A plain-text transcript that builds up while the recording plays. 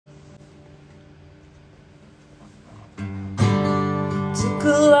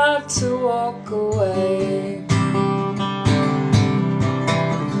glad to walk away,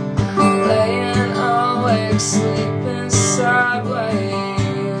 laying awake, sleeping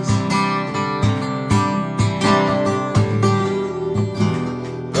sideways.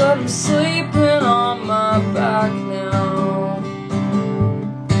 But I'm sleeping on my back now,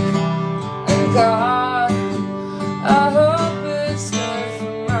 and God, I hope it's good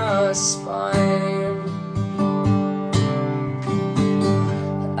for my spine.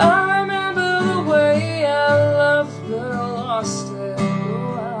 I remember the way I loved, but I lost it.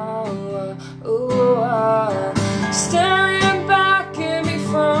 Staring back at me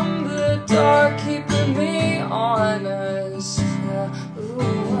from the dark, keeping me honest. I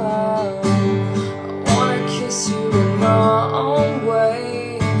wanna kiss you in my own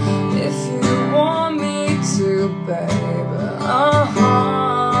way, if you want me to, baby.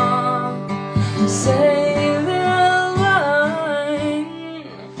 Say the line.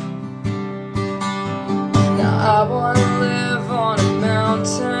 Now I wanna live on a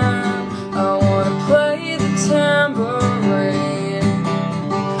mountain, I wanna play the tambourine.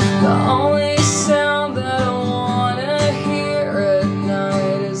 The only sound that I wanna hear at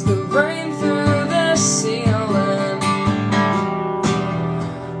night is the rain through the ceiling.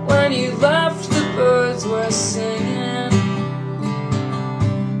 When you left, the birds were singing.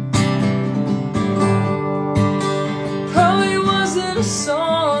 Probably wasn't a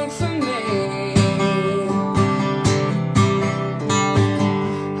song for me.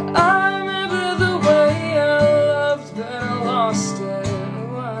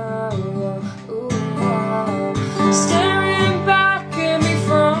 Staring back at me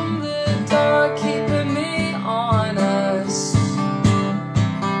from the dark, keeping me honest.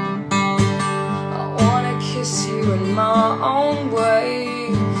 I wanna kiss you in my own way,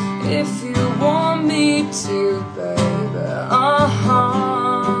 if you want me to, baby.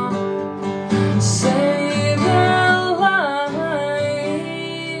 Say the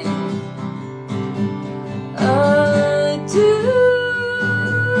line. I do.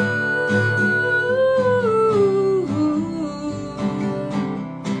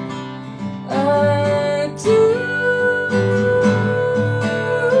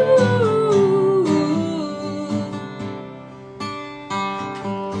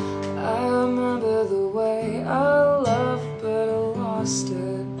 I remember the way I loved, but I lost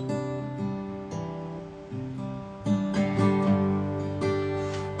it.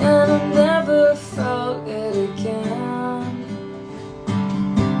 And I never felt it again.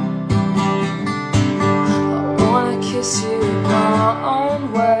 I wanna kiss you in my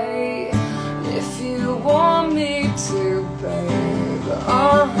own way, if you want me to, babe.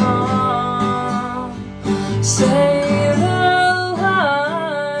 Say the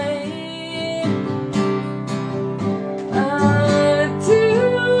line. I do.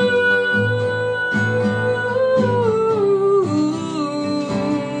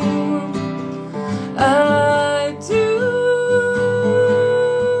 I do.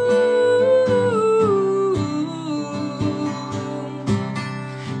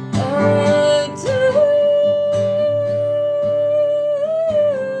 I do.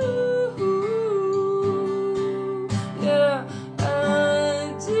 Yeah, I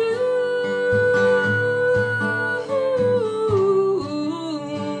do.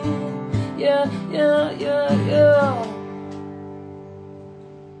 Yeah, yeah, yeah, yeah.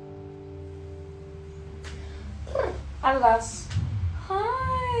 Hi, guys.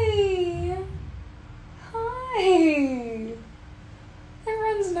 Hi. Hi.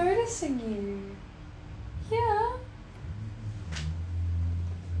 Everyone's noticing you. Yeah.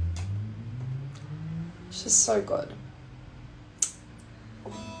 She's so good.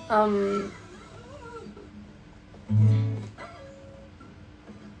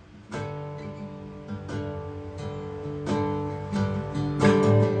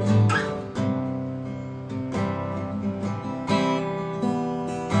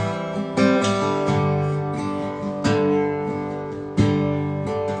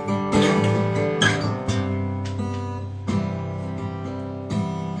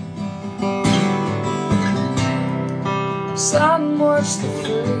 Sat and watched the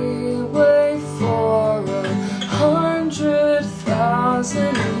freeway for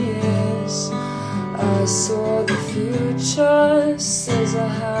 100,000 years. I saw the future, says I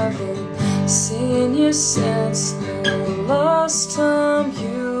haven't seen you since the last time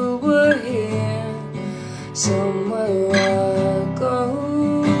you were here. Somewhere I go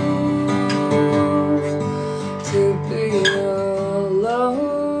to be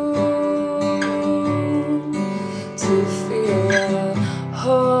alone, to feel at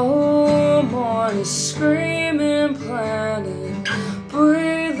home on a screaming planet.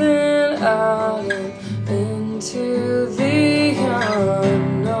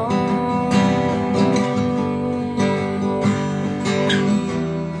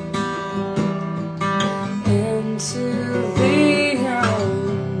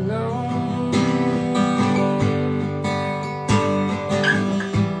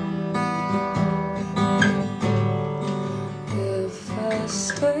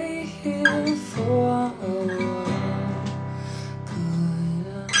 stay here for a while? Could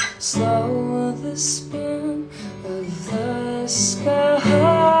I slow the spin of the sky?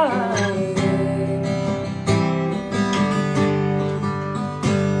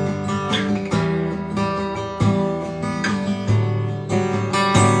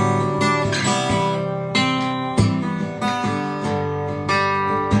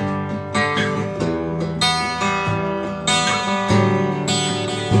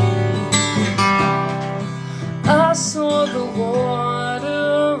 I saw the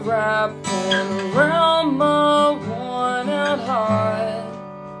water wrapping around my worn out heart.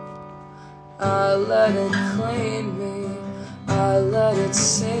 I let it clean me, I let it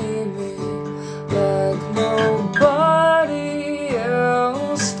see me like nobody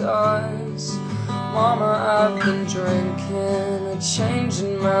else does. Mama, I've been drinking, a change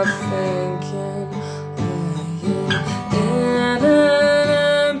in my thinking, laying in an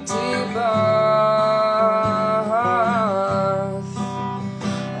empty bath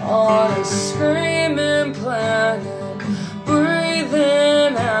on a screaming planet,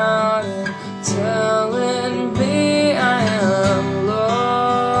 breathing out and telling me I am loved,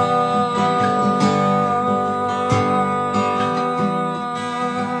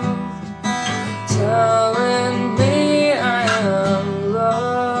 telling me I am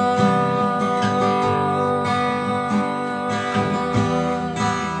loved.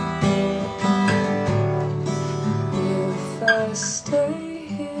 If I stay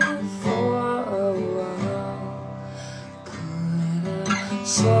here for a while, could I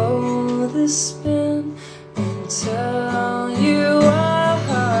slow the spin and tell you I've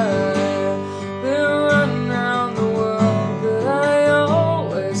been running around the world, but I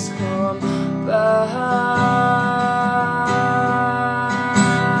always come back.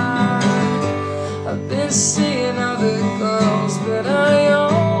 I've been seeing other girls, but I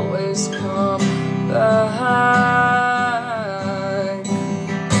always come back.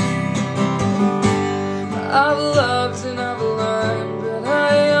 I've loved and I've learned, but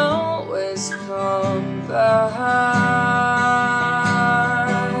I always come back.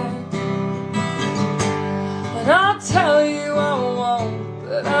 And I'll tell you I won't,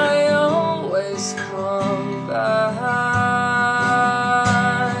 but I always come back.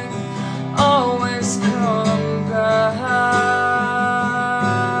 Always come back.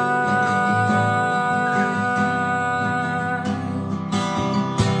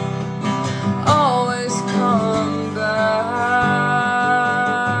 Always come back.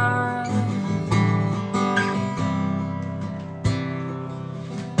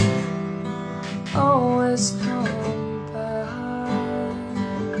 Always come back.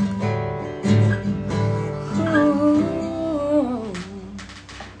 Ooh.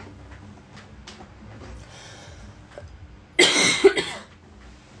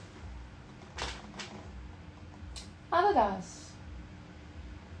 Adidas.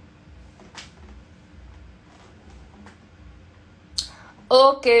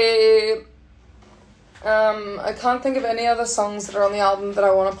 Okay. I can't think of any other songs that are on the album that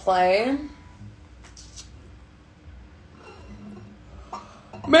I want to play.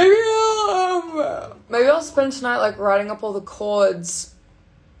 Maybe I'll spend tonight like writing up all the chords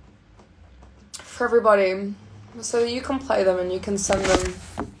for everybody so that you can play them and you can send them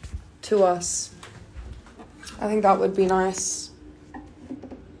to us. I think that would be nice.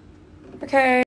 Okay.